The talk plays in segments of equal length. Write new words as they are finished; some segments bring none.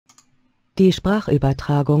Die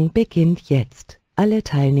Sprachübertragung beginnt jetzt. Alle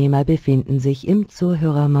Teilnehmer befinden sich im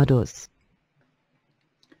Zuhörermodus.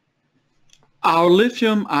 Are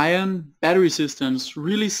lithium-ion battery systems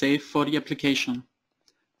really safe for the application?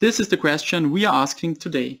 This is the question we are asking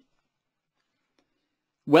today.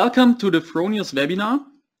 Welcome to the Fronius webinar.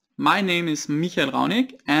 My name is Michael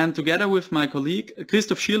Raunig, and together with my colleague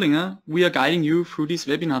Christoph Schierlinger, we are guiding you through this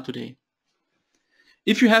webinar today.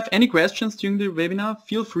 If you have any questions during the webinar,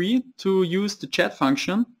 feel free to use the chat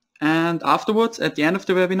function, and afterwards, at the end of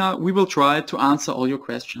the webinar, we will try to answer all your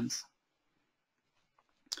questions.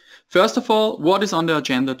 First of all, what is on the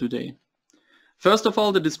agenda today? First of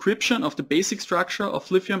all, the description of the basic structure of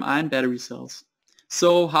lithium-ion battery cells.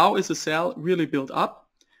 So how is a cell really built up?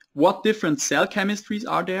 What different cell chemistries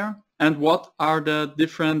are there? And what are the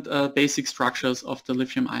different basic structures of the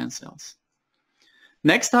lithium-ion cells?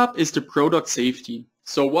 Next up is the product safety.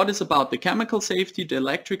 So what is about the chemical safety, the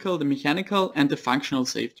electrical, the mechanical, and the functional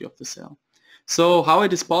safety of the cell? So how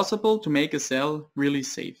it is possible to make a cell really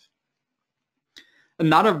safe?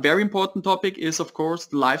 Another very important topic is, of course,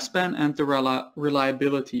 the lifespan and the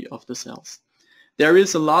reliability of the cells. There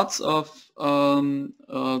is a lot of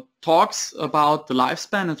talks about the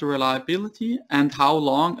lifespan and the reliability and how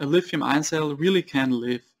long a lithium-ion cell really can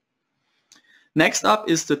live. Next up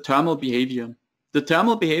is the thermal behavior. The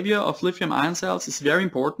thermal behavior of lithium-ion cells is very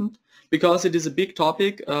important because it is a big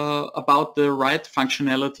topic about the right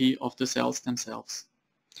functionality of the cells themselves.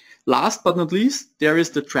 Last but not least, there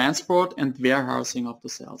is the transport and warehousing of the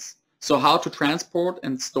cells. So how to transport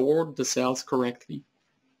and store the cells correctly.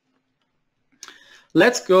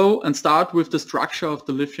 Let's go and start with the structure of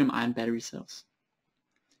the lithium-ion battery cells.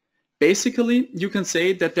 Basically, you can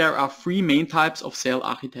say that there are three main types of cell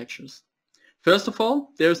architectures. First of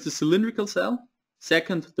all, there's the cylindrical cell.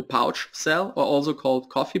 Second, the pouch cell, or also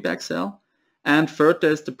called coffee bag cell. And third,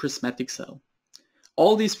 there's the prismatic cell.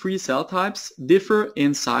 All these three cell types differ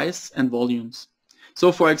in size and volumes.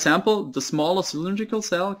 So for example, the smaller cylindrical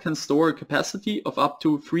cell can store a capacity of up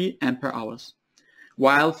to 3 ampere hours,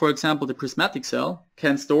 while for example the prismatic cell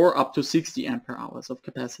can store up to 60 ampere hours of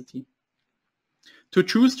capacity. To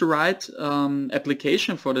choose the right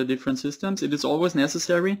application for the different systems, it is always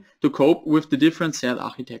necessary to cope with the different cell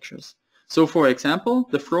architectures. So for example,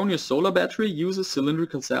 the Fronius solar battery uses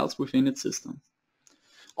cylindrical cells within its system.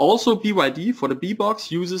 Also, BYD for the B-box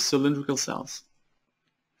uses cylindrical cells.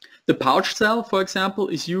 The pouch cell, for example,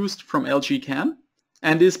 is used from LG Chem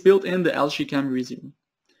and is built in the LG Chem residue.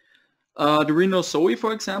 The Renault Zoe,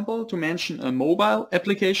 for example, to mention a mobile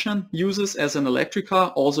application, uses as an electric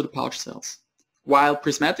car also the pouch cells, while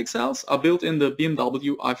prismatic cells are built in the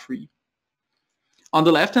BMW i3. On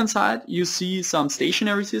the left-hand side, you see some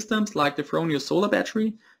stationary systems like the Fronius solar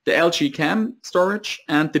battery, the LG Chem storage,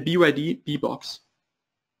 and the BYD B-box.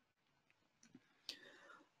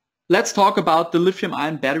 Let's talk about the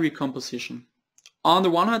lithium-ion battery composition. On the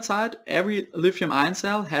one hand side, every lithium-ion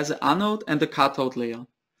cell has an anode and a cathode layer.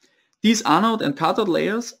 These anode and cathode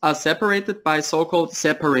layers are separated by so-called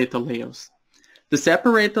separator layers. The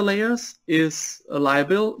separator layers is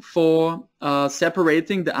liable for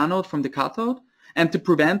separating the anode from the cathode and to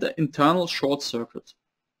prevent an internal short circuit.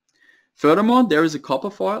 Furthermore, there is a copper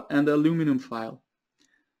foil and an aluminum foil.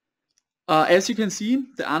 As you can see,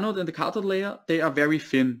 the anode and the cathode layer, they are very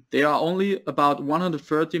thin. They are only about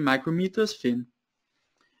 130 micrometers thin.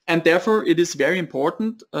 And therefore, it is very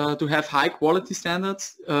important to have high quality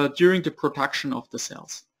standards during the production of the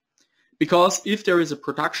cells. Because if there is a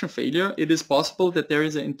production failure, it is possible that there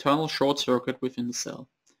is an internal short circuit within the cell.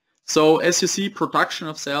 So as you see, production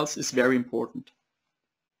of cells is very important.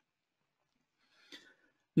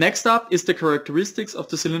 Next up is the characteristics of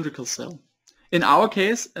the cylindrical cell. In our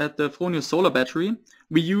case, at the Fronius solar battery,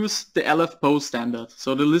 we use the LFPO standard,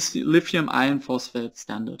 so the lithium iron phosphate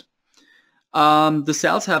standard. The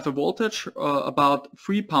cells have a voltage about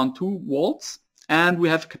 3.2 volts and we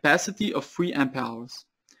have a capacity of 3 ampere hours.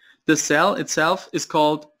 The cell itself is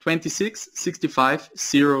called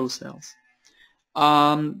 2665-0 cells.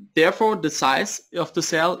 Therefore, the size of the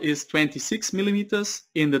cell is 26 millimeters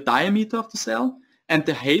in the diameter of the cell and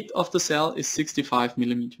the height of the cell is 65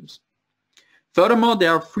 millimeters. Furthermore,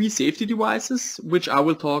 there are 3 safety devices, which I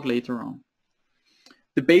will talk later on.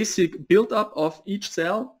 The basic build-up of each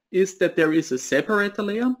cell is that there is a separator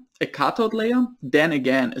layer, a cathode layer, then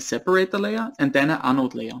again a separator layer, and then an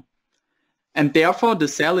anode layer. And therefore, the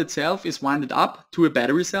cell itself is winded up to a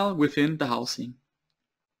battery cell within the housing.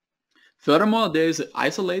 Furthermore, there is an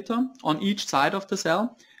isolator on each side of the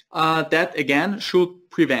cell that again should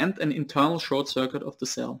prevent an internal short circuit of the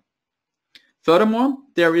cell. Furthermore,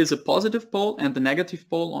 there is a positive pole and a negative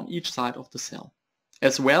pole on each side of the cell.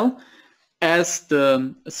 As well, as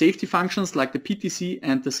the safety functions like the PTC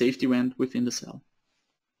and the safety vent within the cell.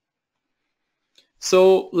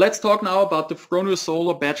 So let's talk now about the Fronius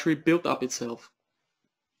solar battery built up itself.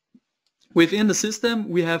 Within the system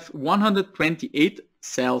we have 128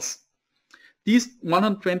 cells. These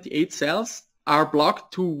 128 cells are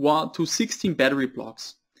blocked to 16 battery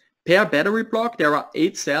blocks. Per battery block there are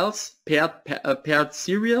 8 cells paired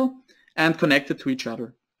serial and connected to each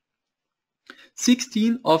other.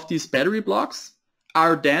 16 of these battery blocks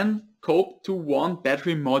are then coped to one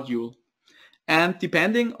battery module. And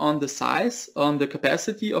depending on the size, on the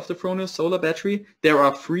capacity of the Fronius solar battery, there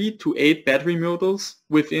are 3 to 8 battery modules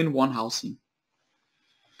within one housing.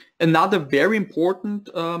 Another very important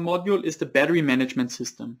module is the battery management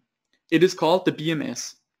system. It is called the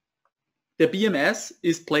BMS. The BMS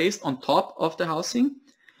is placed on top of the housing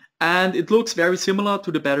and it looks very similar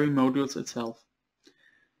to the battery modules itself.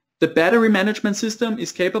 The battery management system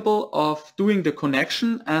is capable of doing the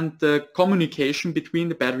connection and the communication between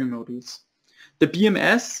the battery modules. The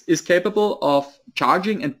BMS is capable of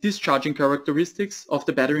charging and discharging characteristics of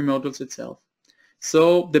the battery modules itself.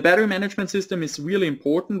 So the battery management system is really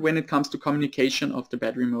important when it comes to communication of the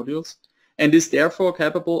battery modules and is therefore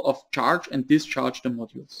capable of charge and discharge the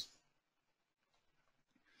modules.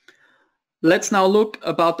 Let's now look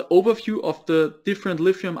about the overview of the different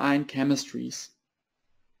lithium-ion chemistries.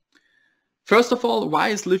 First of all, why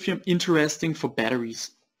is lithium interesting for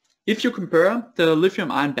batteries? If you compare the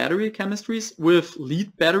lithium-ion battery chemistries with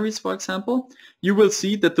lead batteries, for example, you will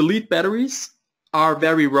see that the lead batteries are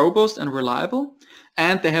very robust and reliable,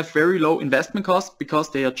 and they have very low investment costs because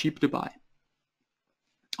they are cheap to buy.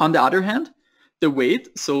 On the other hand, the weight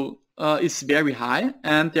is very high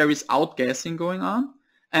and there is outgassing going on,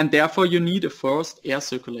 and therefore you need a forced air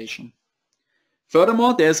circulation.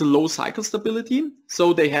 Furthermore, there's a low cycle stability,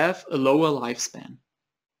 so they have a lower lifespan.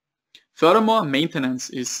 Furthermore, maintenance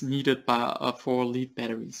is needed for lead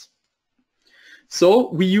batteries. So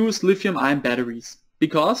we use lithium-ion batteries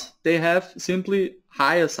because they have simply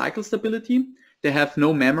higher cycle stability, they have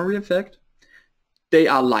no memory effect, they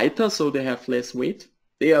are lighter so they have less weight,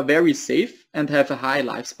 they are very safe and have a high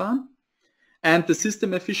lifespan, and the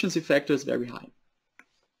system efficiency factor is very high.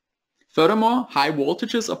 Furthermore, high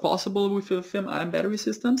voltages are possible with lithium-ion battery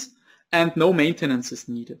systems and no maintenance is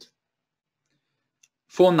needed.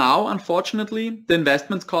 For now, unfortunately, the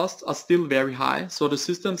investment costs are still very high, so the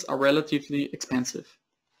systems are relatively expensive.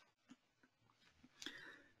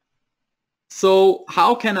 So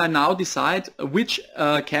how can I now decide which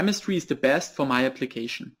chemistry is the best for my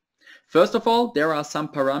application? First of all, there are some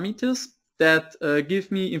parameters that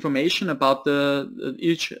give me information about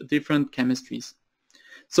each different chemistries.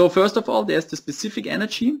 So first of all, there's the specific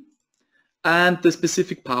energy and the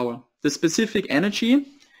specific power. The specific energy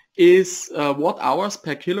is watt-hours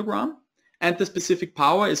per kilogram and the specific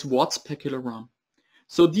power is watts per kilogram.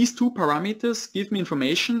 So these two parameters give me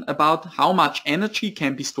information about how much energy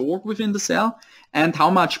can be stored within the cell and how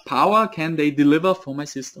much power can they deliver for my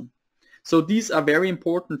system. So these are very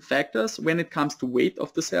important factors when it comes to weight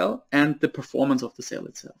of the cell and the performance of the cell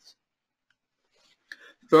itself.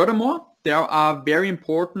 Furthermore, there are very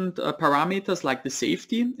important parameters like the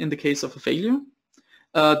safety in the case of a failure,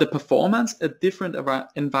 the performance at different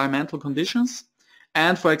environmental conditions,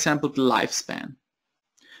 and for example the lifespan.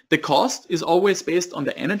 The cost is always based on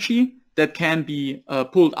the energy that can be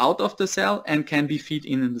pulled out of the cell and can be fed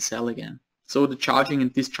in the cell again. So the charging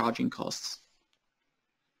and discharging costs.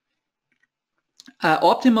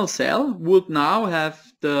 Optimal cell would now have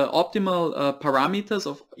the optimal parameters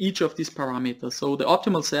of each of these parameters. So the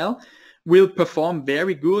optimal cell will perform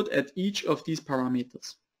very good at each of these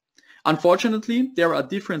parameters. Unfortunately, there are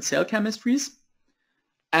different cell chemistries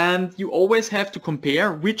and you always have to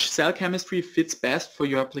compare which cell chemistry fits best for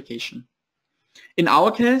your application. In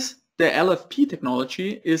our case, the LFP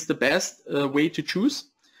technology is the best way to choose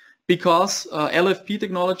because LFP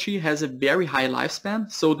technology has a very high lifespan,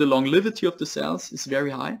 so the longevity of the cells is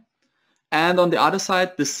very high. And on the other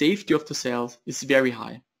side, the safety of the cells is very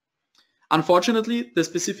high. Unfortunately, the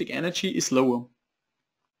specific energy is lower.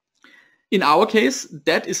 In our case,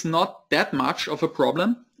 that is not that much of a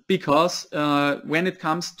problem because when it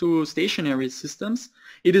comes to stationary systems,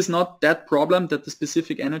 it is not that problem that the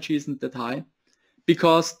specific energy isn't that high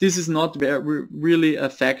because this is not really a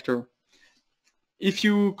factor. If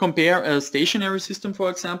you compare a stationary system,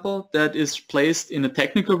 for example, that is placed in a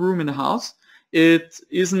technical room in a house, it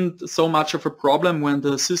isn't so much of a problem when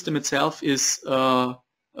the system itself is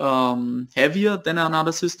heavier than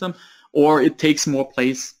another system or it takes more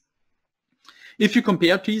place. If you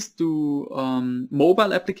compare these to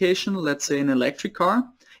mobile application, let's say an electric car,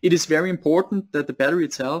 it is very important that the battery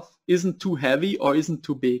itself isn't too heavy or isn't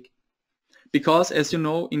too big. Because as you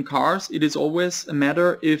know, in cars, it is always a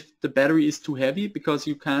matter if the battery is too heavy because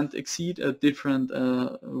you can't exceed a different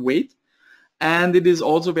weight. And it is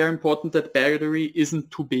also very important that the battery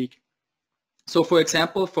isn't too big. So for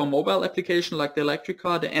example, for mobile application like the electric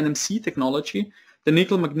car, the NMC technology, the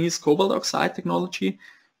nickel manganese cobalt oxide technology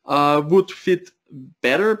would fit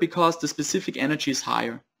better because the specific energy is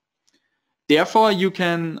higher. Therefore, you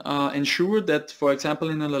can ensure that, for example,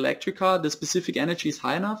 in an electric car, the specific energy is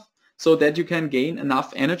high enough so that you can gain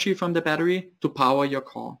enough energy from the battery to power your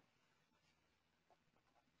car.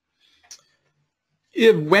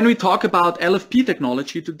 When we talk about LFP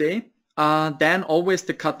technology today, then always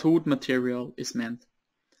the cathode material is meant.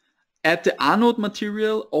 At the anode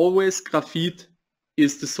material, always graphite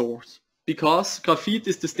is the source, because graphite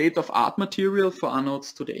is the state-of-art material for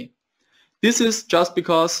anodes today. This is just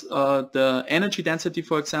because the energy density,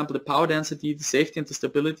 for example, the power density, the safety and the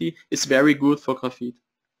stability is very good for graphite.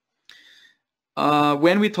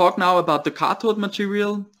 When we talk now about the cathode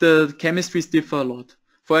material, the chemistries differ a lot.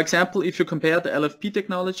 For example, if you compare the LFP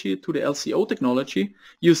technology to the LCO technology,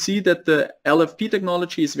 you see that the LFP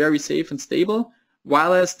technology is very safe and stable,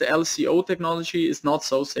 whereas the LCO technology is not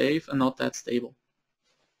so safe and not that stable.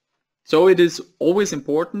 So it is always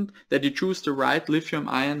important that you choose the right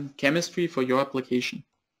lithium-ion chemistry for your application.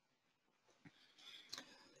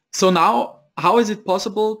 So now, how is it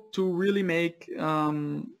possible to really make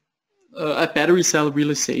a battery cell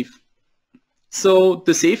really safe? So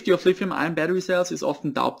the safety of lithium-ion battery cells is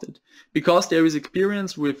often doubted because there is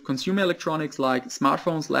experience with consumer electronics like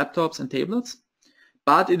smartphones, laptops and tablets,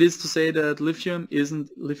 but it is to say that lithium isn't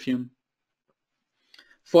lithium.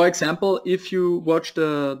 For example, if you watch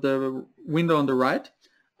the window on the right,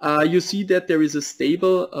 you see that there is a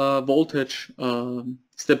stable voltage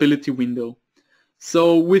stability window.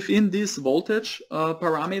 So within these voltage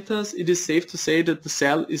parameters, it is safe to say that the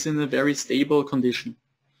cell is in a very stable condition.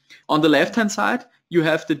 On the left-hand side, you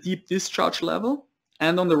have the deep discharge level,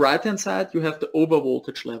 and on the right-hand side, you have the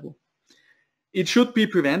overvoltage level. It should be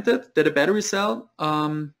prevented that a battery cell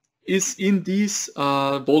is in these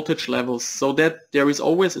voltage levels so that there is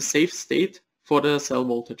always a safe state for the cell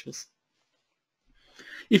voltages.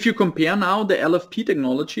 If you compare now the LFP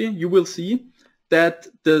technology, you will see that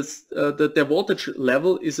the voltage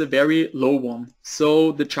level is a very low one.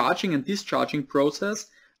 So the charging and discharging process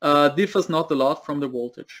differs not a lot from the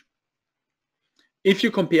voltage. If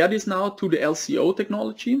you compare this now to the LCO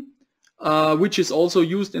technology, which is also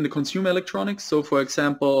used in the consumer electronics, so for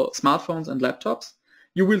example smartphones and laptops,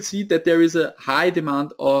 you will see that there is a high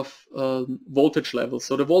demand of voltage levels.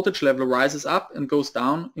 So the voltage level rises up and goes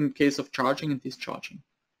down in case of charging and discharging.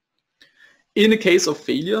 In the case of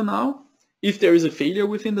failure now, if there is a failure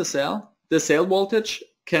within the cell voltage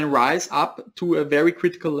can rise up to a very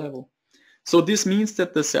critical level. So this means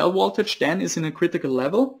that the cell voltage then is in a critical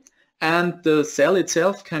level and the cell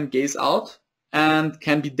itself can gaze out and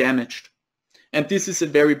can be damaged. And this is a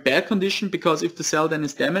very bad condition because if the cell then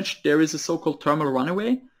is damaged, there is a so-called thermal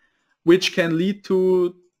runaway, which can lead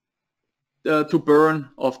to burn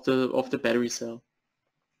of the battery cell.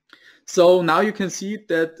 So now you can see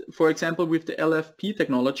that, for example, with the LFP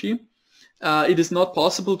technology, it is not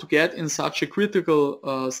possible to get in such a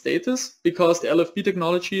critical status because the LFP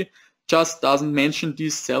technology just doesn't mention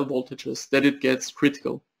these cell voltages, that it gets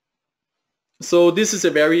critical. So this is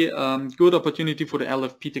a very good opportunity for the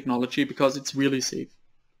LFP technology because it's really safe.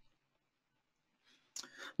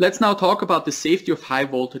 Let's now talk about the safety of high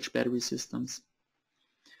voltage battery systems.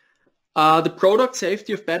 The product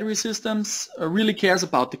safety of battery systems really cares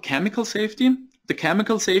about the chemical safety. The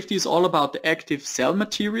chemical safety is all about the active cell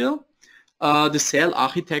material, the cell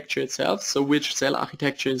architecture itself, so which cell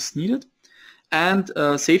architecture is needed, and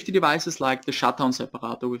safety devices like the shutdown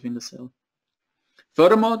separator within the cell.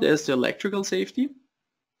 Furthermore, there's the electrical safety.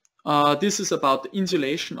 This is about the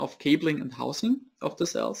insulation of cabling and housing of the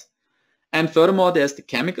cells. And furthermore, there's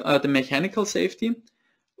the mechanical safety,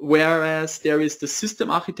 whereas there is the system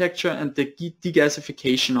architecture and the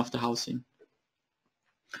degasification of the housing.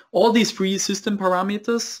 All these three system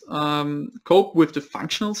parameters cope with the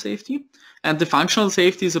functional safety, and the functional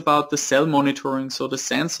safety is about the cell monitoring, so the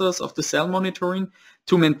sensors of the cell monitoring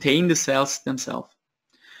to maintain the cells themselves.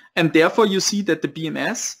 And therefore you see that the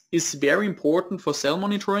BMS is very important for cell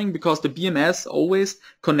monitoring because the BMS always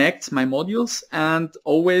connects my modules and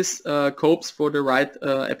always copes for the right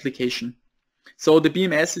application. So the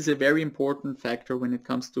BMS is a very important factor when it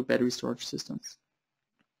comes to battery storage systems.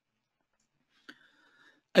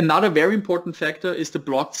 Another very important factor is the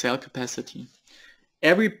blocked cell capacity.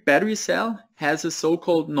 Every battery cell has a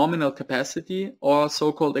so-called nominal capacity or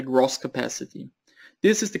so-called a gross capacity.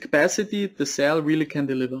 This is the capacity the cell really can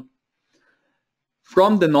deliver.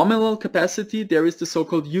 From the nominal capacity, there is the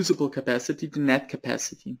so-called usable capacity, the net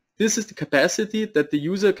capacity. This is the capacity that the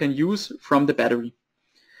user can use from the battery.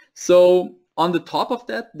 So on the top of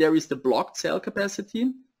that, there is the blocked cell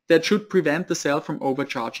capacity that should prevent the cell from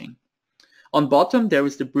overcharging. On bottom, there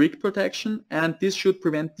is the brick protection, and this should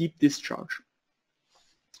prevent deep discharge.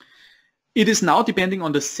 It is now depending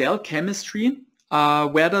on the cell chemistry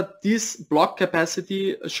whether this block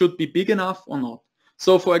capacity should be big enough or not.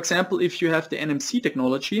 So for example, if you have the NMC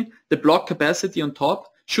technology, the block capacity on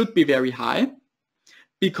top should be very high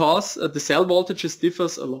because the cell voltages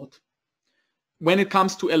differs a lot. When it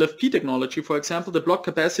comes to LFP technology, for example, the block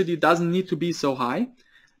capacity doesn't need to be so high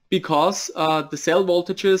because the cell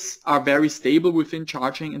voltages are very stable within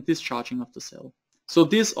charging and discharging of the cell. So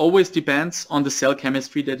this always depends on the cell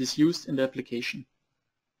chemistry that is used in the application.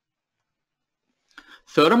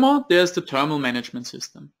 Furthermore, there's the thermal management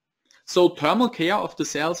system. So thermal care of the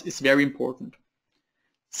cells is very important.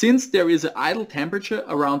 Since there is an idle temperature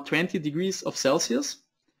around 20 degrees of Celsius,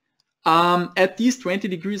 at these 20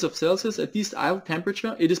 degrees of Celsius, at this idle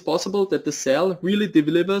temperature, it is possible that the cell really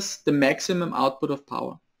delivers the maximum output of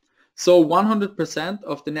power. So 100%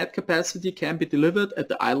 of the net capacity can be delivered at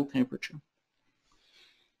the idle temperature.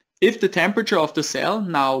 If the temperature of the cell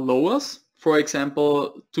now lowers, for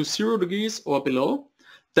example to 0 degrees or below,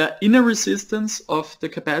 the inner resistance of the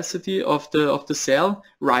capacity of the cell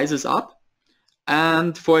rises up,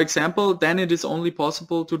 and for example then it is only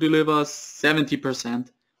possible to deliver 70%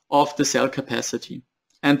 of the cell capacity.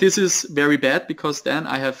 And this is very bad because then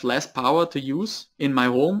I have less power to use in my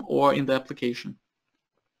home or in the application.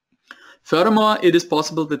 Furthermore, it is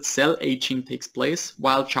possible that cell aging takes place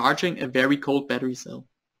while charging a very cold battery cell.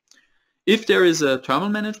 If there is a thermal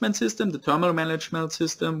management system, the thermal management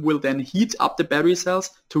system will then heat up the battery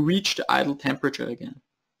cells to reach the idle temperature again.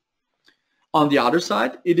 On the other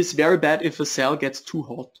side, it is very bad if a cell gets too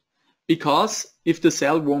hot, because if the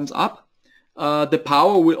cell warms up, the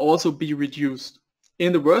power will also be reduced.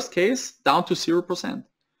 In the worst case, down to 0%.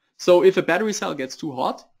 So if a battery cell gets too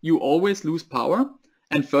hot, you always lose power,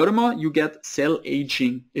 and furthermore, you get cell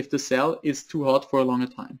aging if the cell is too hot for a longer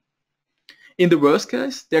time. In the worst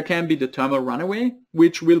case, there can be the thermal runaway,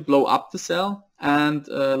 which will blow up the cell and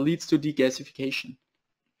leads to degasification.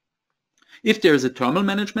 If there is a thermal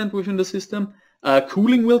management within the system,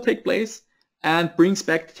 cooling will take place and brings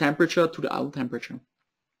back the temperature to the idle temperature.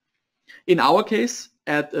 In our case,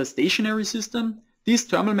 at a stationary system, this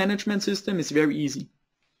thermal management system is very easy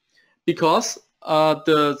because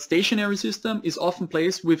the stationary system is often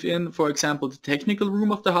placed within, for example, the technical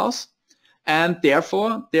room of the house, and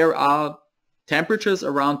therefore there are temperatures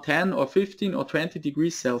around 10 or 15 or 20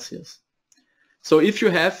 degrees Celsius. So if you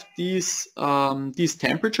have these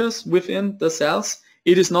temperatures within the cells,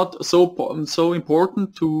 it is not so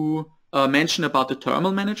important to mention about the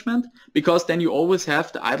thermal management, because then you always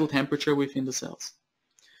have the idle temperature within the cells.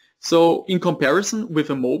 So in comparison with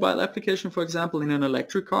a mobile application, for example, in an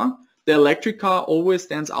electric car, the electric car always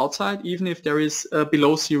stands outside even if there is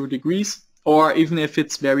below 0 degrees or even if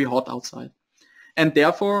it's very hot outside. And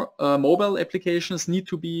therefore mobile applications need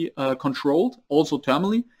to be controlled also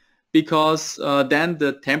thermally, because then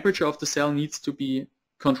the temperature of the cell needs to be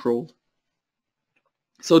controlled.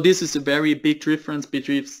 So this is a very big difference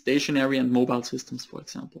between stationary and mobile systems, for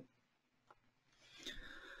example.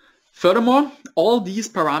 Furthermore, all these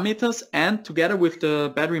parameters, and together with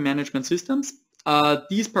the battery management systems,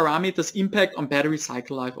 these parameters impact on battery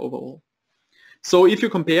cycle life overall. So if you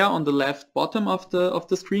compare on the left bottom of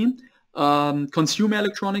the screen, consumer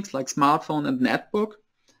electronics like smartphone and netbook,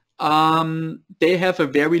 they have a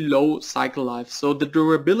very low cycle life. So the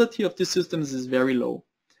durability of these systems is very low.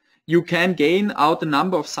 You can gain out the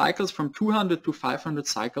number of cycles from 200 to 500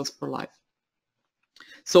 cycles per life.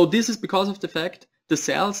 So this is because of the fact the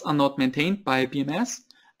cells are not maintained by BMS,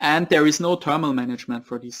 and there is no thermal management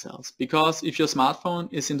for these cells. Because if your smartphone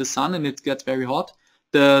is in the sun and it gets very hot,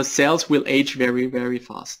 the cells will age very, very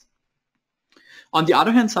fast. On the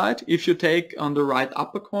other hand side, if you take on the right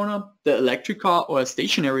upper corner the electric car or a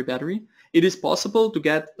stationary battery, it is possible to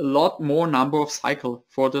get a lot more number of cycles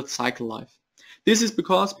for the cycle life. This is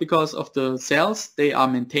because of the cells, they are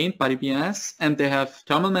maintained by the BMS and they have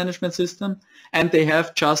thermal management system, and they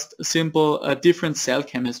have just a simple different cell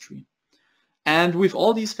chemistry. And with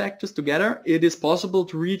all these factors together, it is possible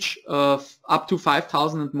to reach up to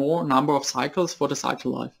 5,000 and more number of cycles for the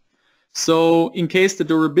cycle life. So in case the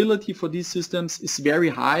durability for these systems is very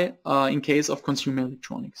high in case of consumer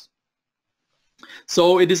electronics.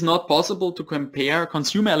 So it is not possible to compare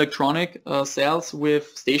consumer electronic cells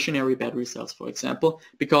with stationary battery cells, for example,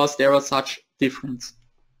 because there are such difference.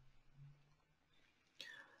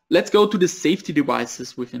 Let's go to the safety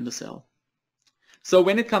devices within the cell. So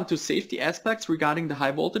when it comes to safety aspects regarding the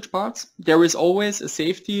high voltage parts, there is always a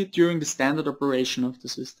safety during the standard operation of the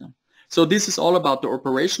system. So this is all about the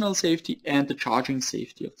operational safety and the charging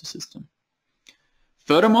safety of the system.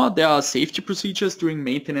 Furthermore, there are safety procedures during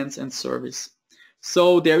maintenance and service.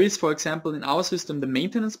 So there is, for example, in our system, the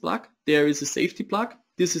maintenance plug. There is a safety plug.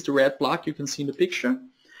 This is the red plug you can see in the picture.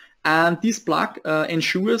 And this plug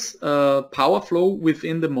ensures power flow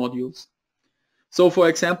within the modules. So for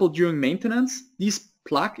example, during maintenance, this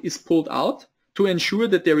plug is pulled out to ensure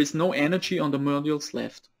that there is no energy on the modules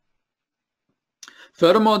left.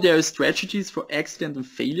 Furthermore, there are strategies for accidental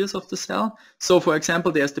failures of the cell. So for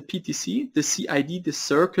example, there's the PTC, the CID, the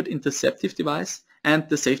circuit interceptive device, and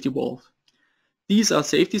the safety valve. These are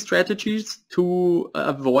safety strategies to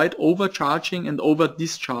avoid overcharging and over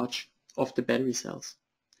discharge of the battery cells.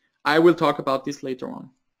 I will talk about this later on.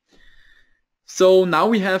 So now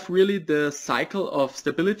we have really the cycle of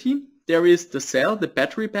stability. There is the cell, the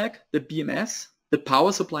battery pack, the BMS, the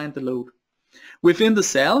power supply, and the load. Within the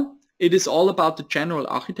cell, it is all about the general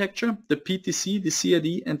architecture, the PTC, the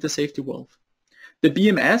CID, and the safety valve. The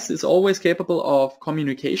BMS is always capable of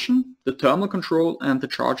communication, the thermal control, and the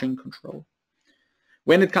charging control.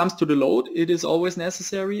 When it comes to the load, it is always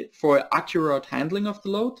necessary for accurate handling of the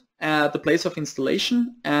load, the place of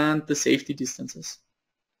installation, and the safety distances.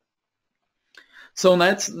 So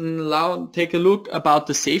let's now take a look about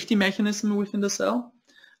the safety mechanism within the cell.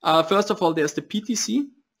 First of all, there's the PTC.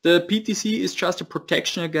 The PTC is just a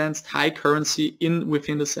protection against high currency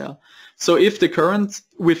within the cell. So if the current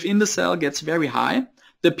within the cell gets very high,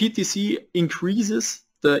 the PTC increases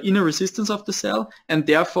the inner resistance of the cell and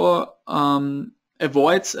therefore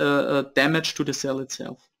avoids damage to the cell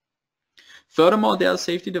itself. Furthermore, there are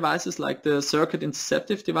safety devices like the circuit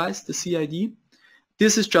interceptive device, the CID.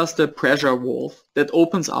 This is just a pressure valve that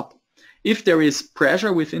opens up. If there is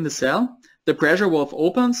pressure within the cell, the pressure valve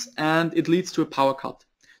opens and it leads to a power cut.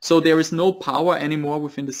 So there is no power anymore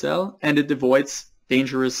within the cell and it avoids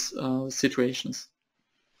dangerous situations.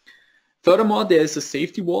 Furthermore, there is a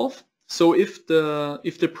safety valve. So if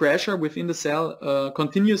the pressure within the cell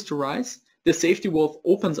continues to rise, the safety valve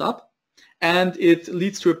opens up and it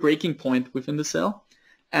leads to a breaking point within the cell.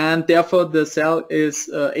 And therefore the cell is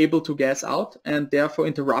able to gas out and therefore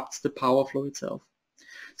interrupts the power flow itself.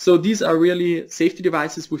 So these are really safety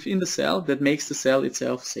devices within the cell that makes the cell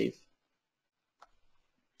itself safe.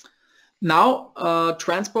 Now,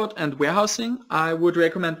 transport and warehousing. I would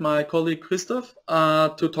recommend my colleague Christoph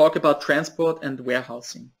to talk about transport and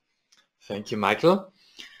warehousing. Thank you, Michael.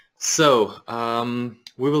 So,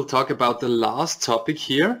 we will talk about the last topic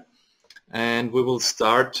here, and we will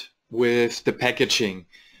start with the packaging.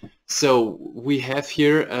 So we have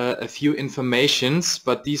here a few informations,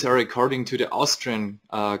 but these are according to the Austrian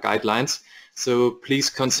guidelines. So please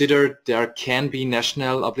consider there can be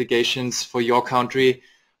national obligations for your country.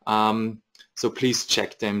 So please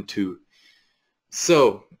check them too.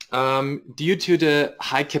 So due to the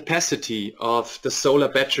high capacity of the solar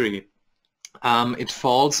battery, it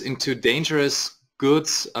falls into dangerous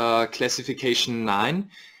goods classification 9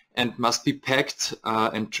 and must be packed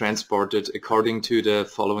and transported according to the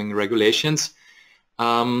following regulations.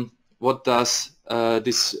 What does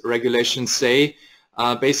this regulation say?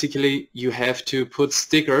 Basically, you have to put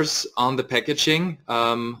stickers on the packaging,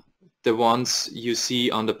 the ones you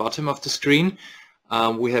see on the bottom of the screen.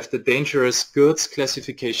 We have the dangerous goods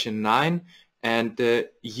classification 9 and the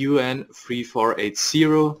UN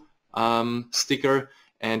 3480 sticker,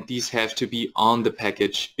 and these have to be on the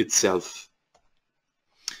package itself.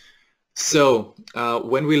 So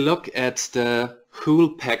when we look at the whole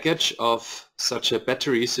package of such a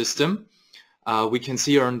battery system, we can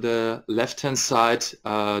see on the left-hand side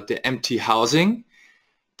the empty housing.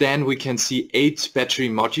 Then we can see 8 battery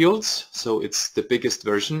modules, so it's the biggest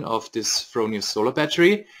version of this Fronius solar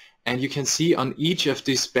battery. And you can see on each of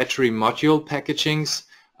these battery module packagings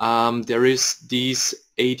there is these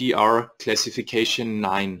ADR classification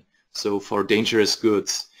 9, so for dangerous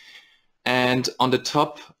goods. And on the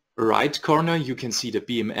top right corner you can see the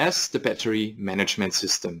BMS, the battery management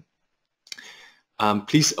system.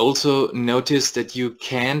 Please also notice that you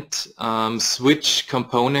can't switch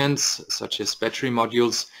components such as battery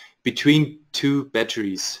modules between 2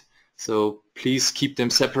 batteries. So please keep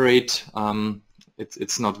them separate.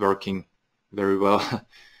 It's not working very well.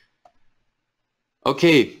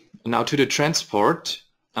 Okay, now to the transport.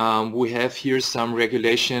 We have here some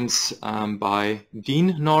regulations by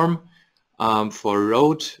DIN norm. for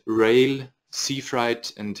road, rail, sea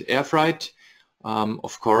freight and air freight.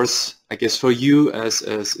 Of course, I guess for you as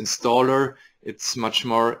installer, it's much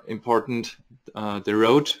more important the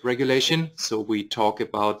road regulation. So we talk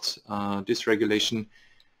about this regulation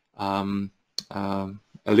a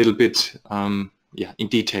little bit in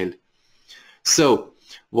detail. So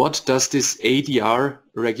what does this ADR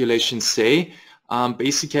regulation say?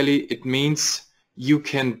 Basically, it means you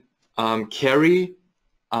can carry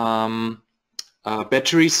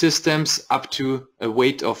battery systems up to a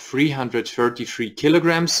weight of 333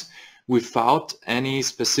 kilograms without any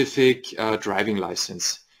specific driving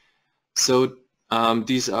license. So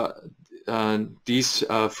these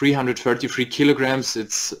 333 kilograms,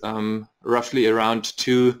 it's roughly around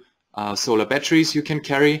 2 solar batteries you can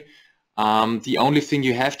carry. The only thing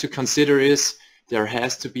you have to consider is there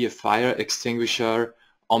has to be a fire extinguisher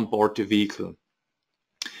on board the vehicle.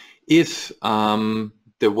 If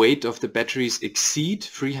the weight of the batteries exceed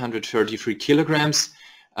 333 kilograms,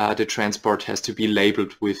 the transport has to be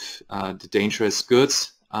labeled with the dangerous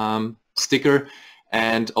goods sticker,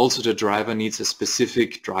 and also the driver needs a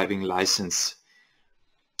specific driving license.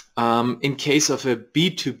 In case of a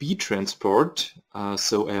B2B transport,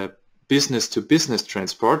 so a business-to-business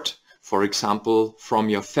transport, for example, from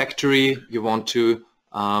your factory, you want to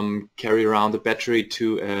carry around the battery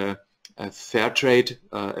to a fair trade,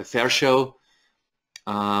 a fair show.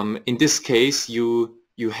 In this case, you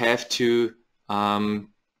have to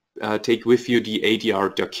take with you the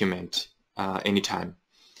ADR document anytime.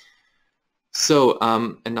 So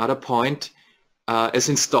another point, as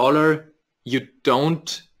installer, you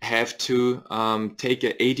don't have to take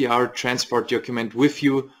an ADR transport document with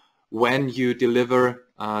you when you deliver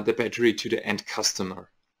the battery to the end customer.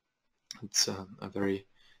 It's a very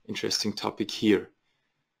interesting topic here.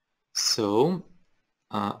 So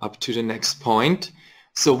up to the next point.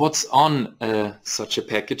 So what's on such a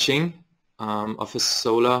packaging of a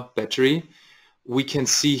solar battery? We can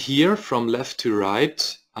see here from left to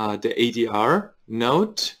right the ADR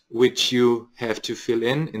note, which you have to fill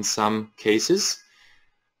in some cases.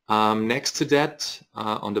 Next to that,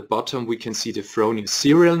 on the bottom, we can see the Fronius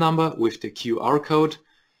serial number with the QR code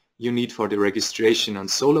you need for the registration on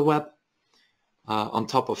SolarWeb. On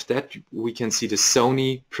top of that, we can see the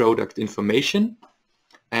Sony product information.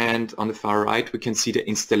 And on the far right, we can see the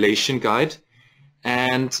installation guide.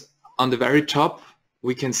 And on the very top,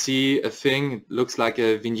 we can see a thing, it looks like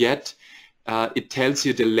a vignette. It tells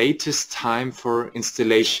you the latest time for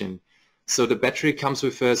installation. So the battery comes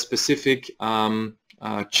with a specific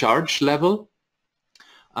charge level.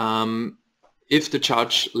 If the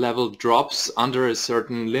charge level drops under a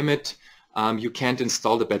certain limit, you can't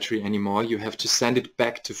install the battery anymore. You have to send it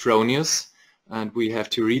back to Fronius, and we have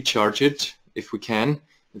to recharge it if we can.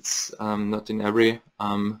 It's not in every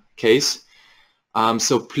case.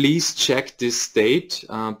 So please check this date.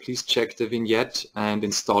 Please check the vignette and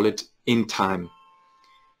install it in time.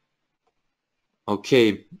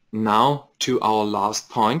 Okay, now to our last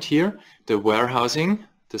point here, the warehousing,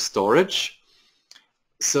 the storage.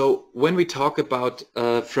 So when we talk about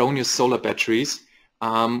Fronius solar batteries,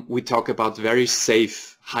 we talk about very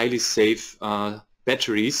safe, highly safe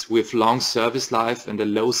batteries with long service life and a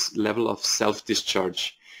low level of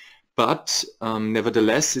self-discharge. But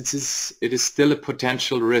nevertheless, it is still a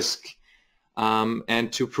potential risk.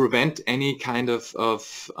 And to prevent any kind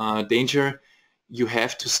of danger, you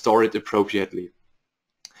have to store it appropriately.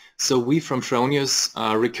 So we from Fronius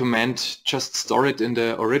recommend just store it in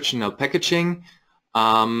the original packaging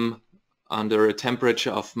under a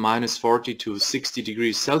temperature of -40 to 60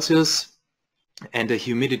 degrees Celsius and a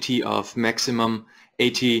humidity of maximum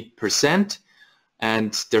 80%,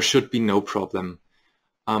 and there should be no problem.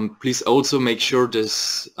 Please also make sure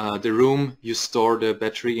the room you store the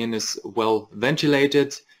battery in is well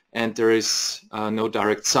ventilated and there is no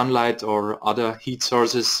direct sunlight or other heat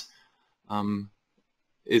sources.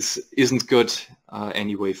 Isn't good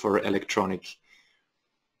anyway for electronic.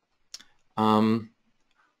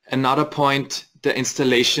 Another point, the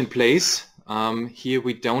installation place. Here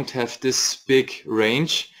we don't have this big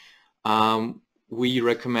range. We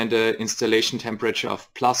recommend an installation temperature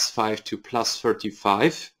of +5 to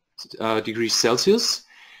 +35 degrees Celsius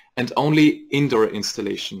and only indoor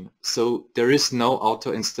installation. So there is no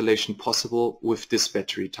outdoor installation possible with this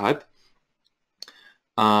battery type.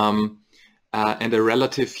 And a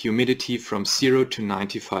relative humidity from 0 to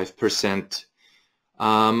 95%.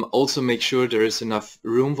 Also make sure there is enough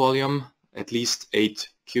room volume, at least 8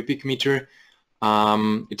 cubic meter.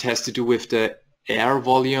 It has to do with the air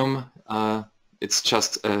volume. It's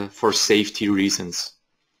just for safety reasons.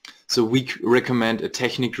 So we recommend a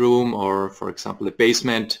technic room or, for example, a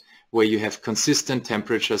basement where you have consistent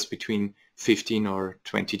temperatures between 15 or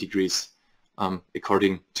 20 degrees,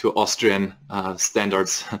 according to Austrian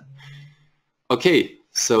standards. Okay,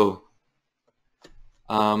 so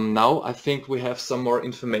now I think we have some more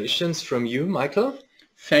informations from you, Michael.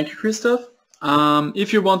 Thank you, Christoph.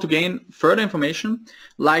 If you want to gain further information,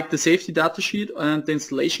 like the safety datasheet and the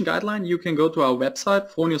installation guideline, you can go to our website,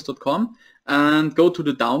 fronius.com, and go to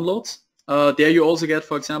the downloads. There you also get,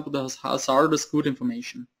 for example, the hazardous good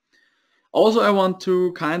information. Also, I want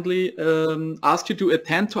to kindly ask you to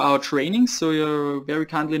attend to our trainings, so you're very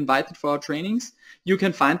kindly invited for our trainings. You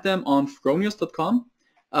can find them on fronius.com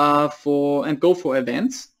and go for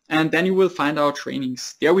events, and then you will find our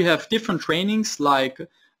trainings. There we have different trainings like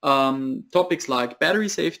topics like battery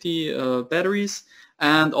safety, batteries,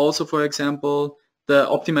 and also, for example, the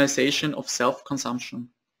optimization of self-consumption.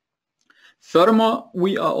 Furthermore,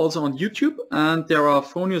 we are also on YouTube, and there are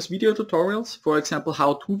Fronius video tutorials, for example,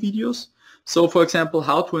 how-to videos. So, for example,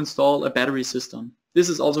 how to install a battery system. This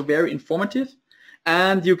is also very informative,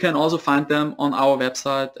 and you can also find them on our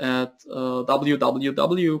website at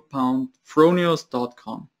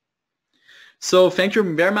www.fronius.com. So thank you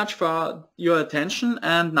very much for your attention,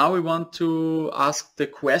 and now we want to ask the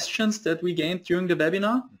questions that we gained during the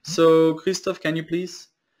webinar. So Christoph, can you please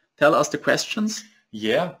tell us the questions?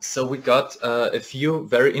 Yeah, so we got a few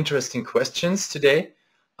very interesting questions today.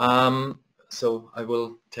 So I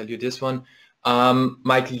will tell you this one.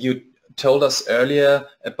 Michael, you told us earlier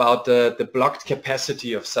about the blocked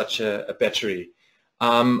capacity of such a battery.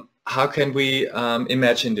 How can we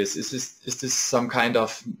imagine this? Is this some kind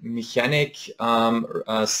of mechanic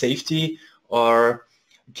safety, or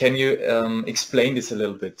can you explain this a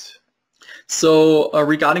little bit? So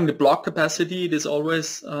regarding the block capacity, it is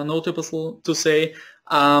always notable to say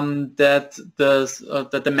that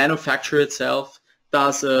the manufacturer itself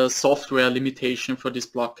does a software limitation for this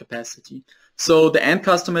block capacity. So the end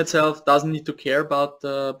customer itself doesn't need to care about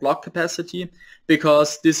the block capacity,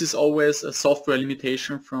 because this is always a software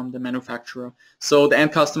limitation from the manufacturer. So the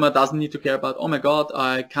end customer doesn't need to care about, oh my god,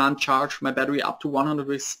 I can't charge my battery up to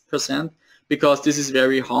 100% because this is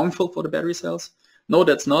very harmful for the battery cells. No,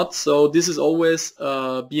 that's not. So this is always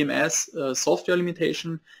BMS software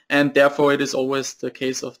limitation, and therefore it is always the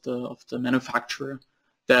case of the manufacturer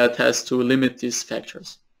that has to limit these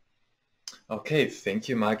factors. Okay, thank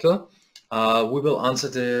you, Michael. We will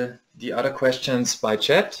answer the other questions by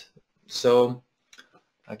chat. So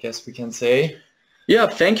I guess we can say, yeah,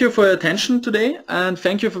 thank you for your attention today, and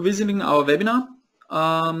thank you for visiting our webinar.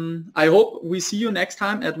 I hope we see you next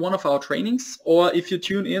time at one of our trainings, or if you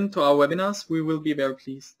tune in to our webinars, we will be very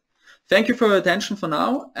pleased. Thank you for your attention for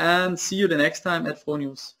now, and see you the next time at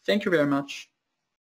Fronius. Thank you very much.